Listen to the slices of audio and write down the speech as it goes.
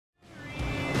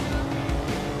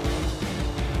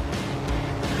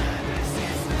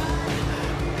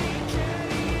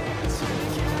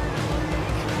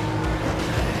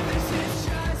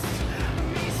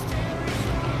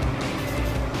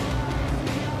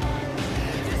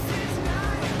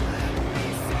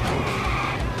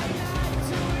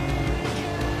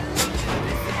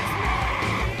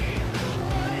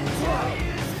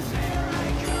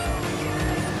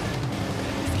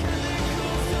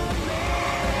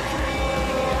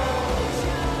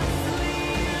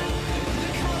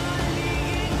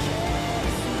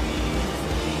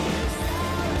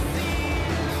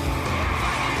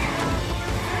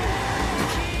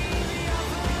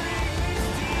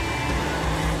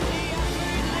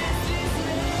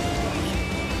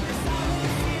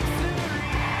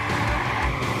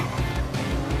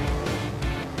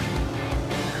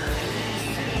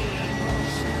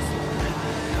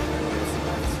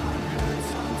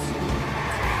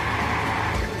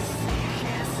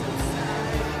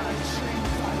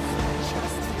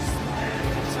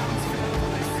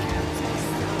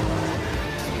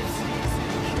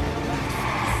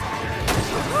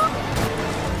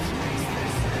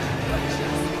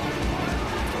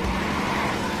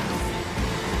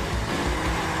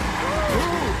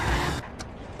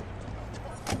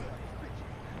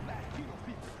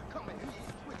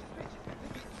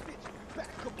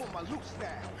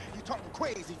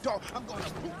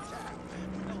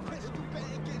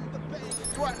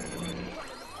What?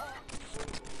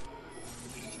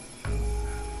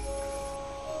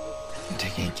 I'm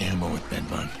taking a gamble with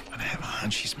Bedbug, but I have a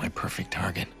hunch he's my perfect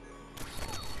target.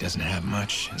 He doesn't have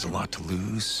much, has a lot to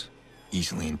lose,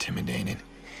 easily intimidated,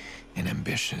 and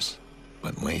ambitious,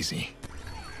 but lazy.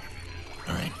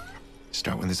 All right,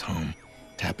 start with his home,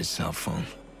 tap his cell phone,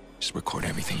 just record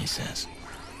everything he says.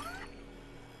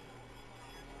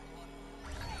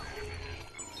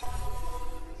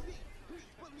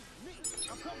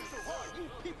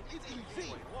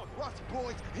 Watch the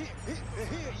boys, here,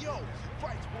 yo.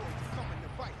 Fights boys are coming to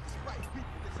fight. Despite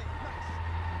people that say nice.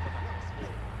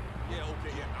 Yeah,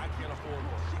 okay, yeah, I can't afford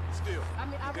more. Still. I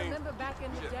mean, I remember back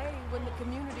in the day when the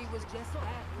community was just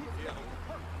that. Yeah.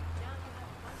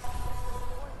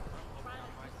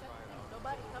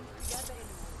 Nobody comes together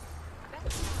anymore.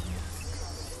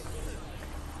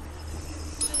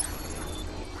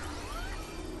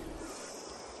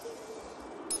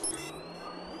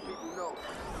 People know.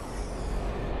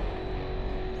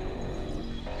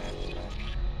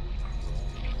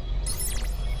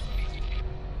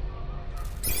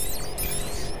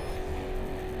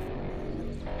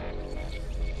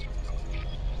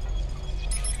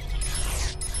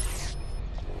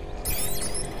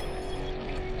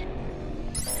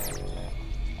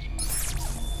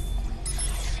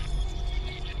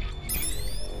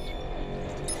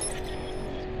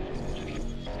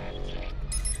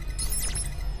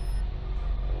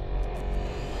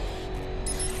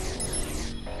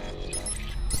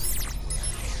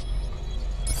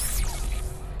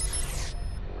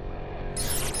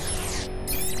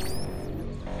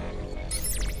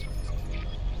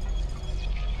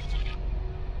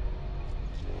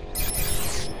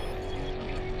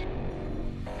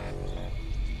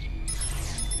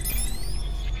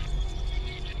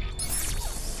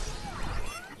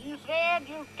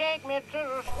 You take me to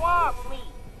the swamp meet.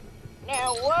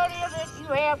 Now, what is it you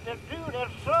have to do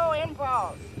that's so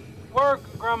involved? Work,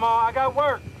 Grandma. I got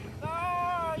work.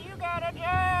 Oh, you got a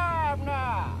job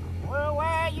now. Well,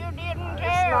 why you didn't It's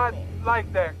tell not me?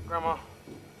 like that, Grandma.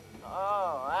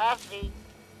 Oh, I see.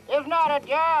 It's not a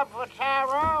job for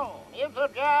Tyrone. It's a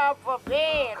job for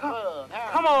Bedbug,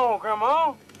 huh? Come on,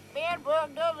 Grandma.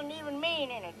 Bedbug doesn't even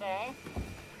mean anything.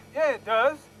 Yeah, it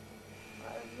does.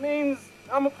 It means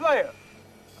I'm a player.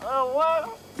 Oh, what?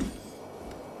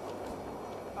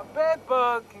 A bed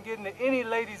bug can get into any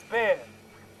lady's bed.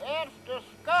 That's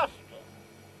disgusting.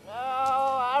 No,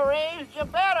 I raised you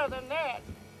better than that.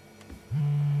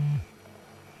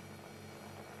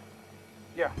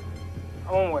 Yeah,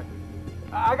 I'm on way.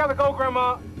 I gotta go,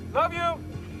 Grandma. Love you.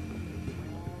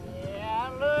 Yeah, I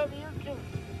love you too,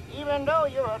 even though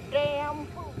you're a damn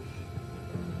fool.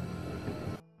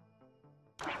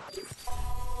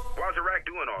 Why's Iraq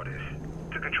doing all this?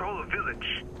 To control a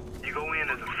village, you go in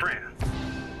as a friend.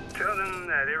 Tell them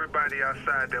that everybody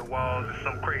outside their walls is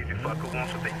some crazy fucker who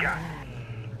wants what they got.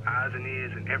 Eyes and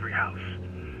ears in every house.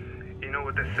 You know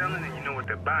what they're selling and you know what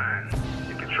they're buying.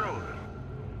 You control them.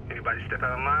 Anybody step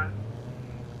out of line,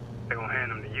 they're gonna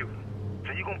hand them to you.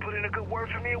 So you gonna put in a good word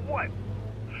for me or what?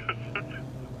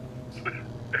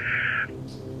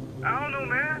 I don't know,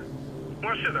 man.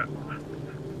 Why should I?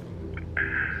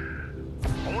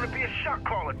 I wanna be a shot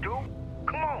caller, dude.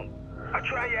 Come on. I'll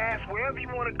try your ass wherever you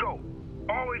wanna go.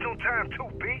 Always on time too,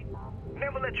 B.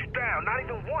 Never let you down, not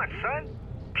even once, son.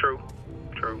 True,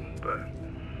 but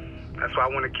that's why I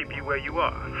want to keep you where you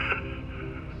are.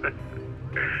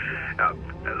 Now,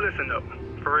 listen though,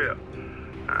 for real.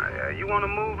 You want to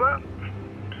move up?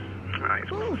 I ain't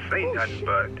supposed to say nothing,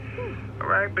 but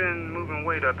Iraq been moving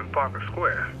weight up in Parker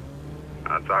Square.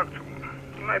 I'll talk to him.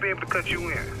 He might be able to cut you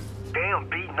in. Damn,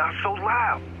 B, not so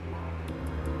loud.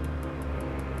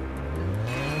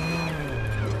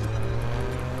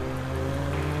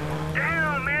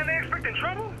 Damn, man, they expecting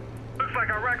trouble? Looks like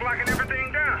Iraq locking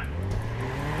everything down.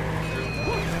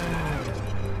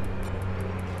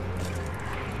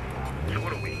 So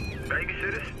what are we,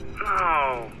 babysitters?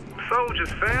 No,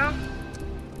 soldiers, fam.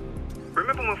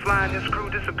 Remember when flying this crew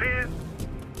disappeared?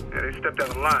 Yeah, they stepped out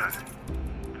of line.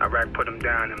 Iraq put them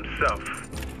down himself.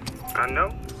 I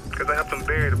know, because I helped them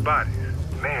bury the bodies.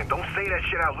 Man, don't say that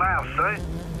shit out loud, son.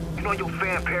 You know your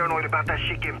fan paranoid about that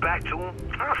shit getting back to him?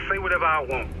 I'll say whatever I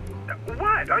want.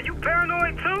 What? Are you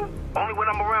paranoid too? Only when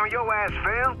I'm around your ass,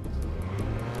 fam.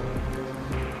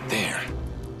 There.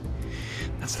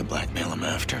 That's the blackmail I'm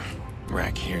after.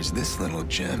 Rack hears this little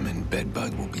gem and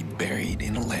Bedbug will be buried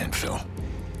in a landfill.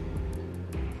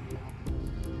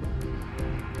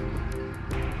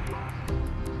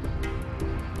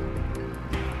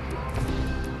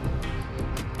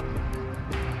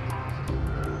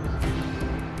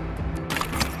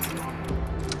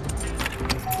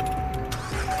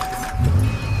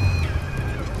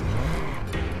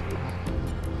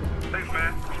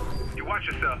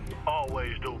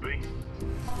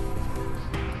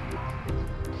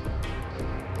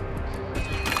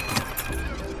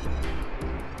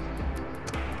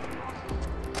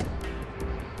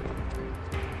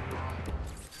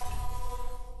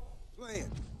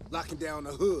 down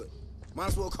the hood. Might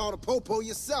as well call the popo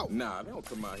yourself. Nah, they don't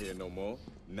come out here no more.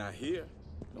 Not here.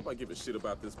 Nobody give a shit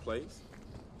about this place.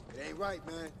 It ain't right,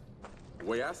 man. The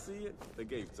way I see it, they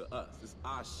gave it to us. It's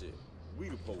our shit. We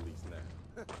the police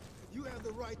now. You have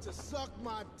the right to suck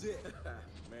my dick.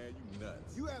 Man, you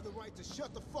nuts. You have the right to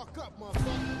shut the fuck up,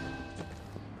 motherfucker.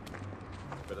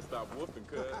 Better stop whooping,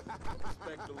 cuz.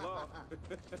 Respect the law.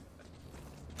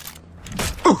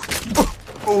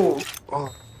 Oh.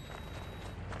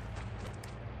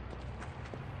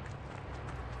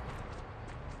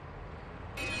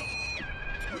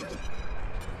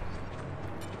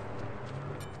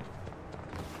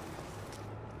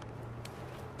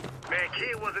 Man,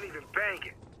 kid wasn't even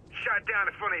banging. Shot down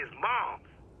in front of his mom.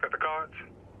 Got the cards?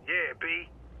 Yeah, B.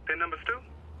 Their numbers too?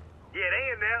 Yeah,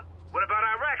 they in there. What about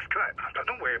Iraq's cut?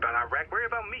 Don't worry about Iraq. Worry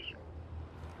about me.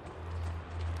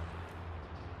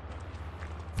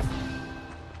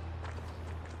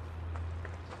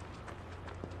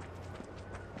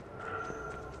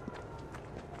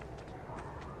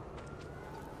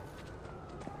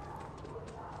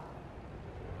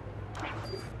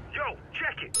 Yo,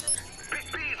 check it. Big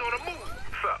B's on the move.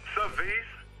 Sup, V's?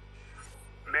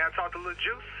 May I talk to Lil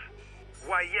Juice?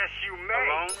 Why, yes, you may.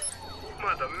 Alone?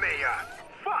 Mother may I?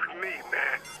 Fuck me,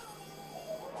 man.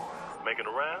 Making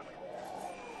a round?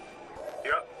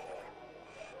 Yup.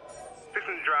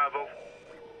 Fixing to drive over.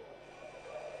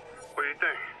 What do you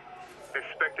think?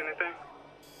 Expect anything?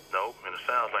 No, and it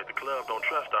sounds like the club don't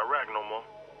trust Iraq no more.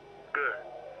 Good.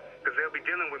 Because they'll be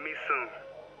dealing with me soon.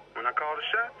 When I call the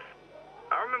shots,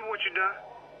 I remember what you done.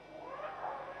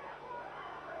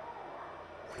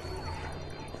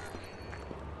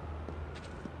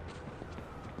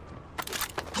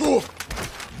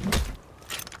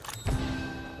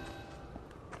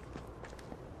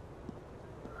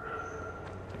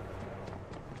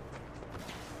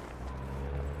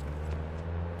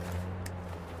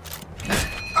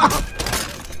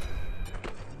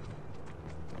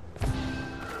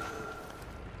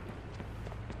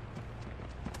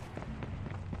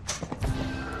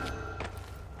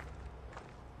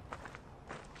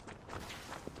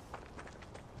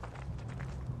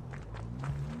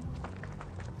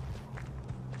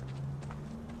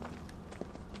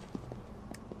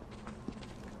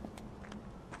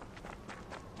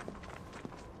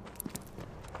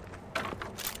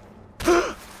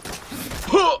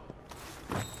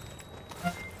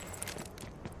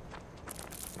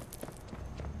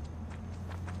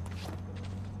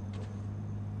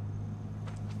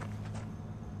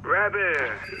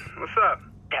 Rabbit, what's up?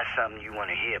 That's something you want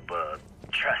to hear, bub.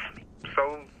 Trust me.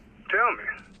 So, tell me.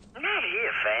 Not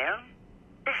here, fam.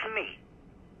 It's me.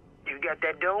 You got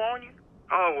that dough on you?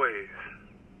 Always.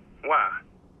 Why?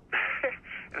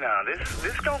 No,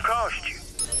 this gonna cost you.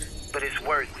 But it's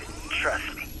worth it.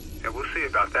 Trust me. Yeah, we'll see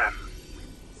about that.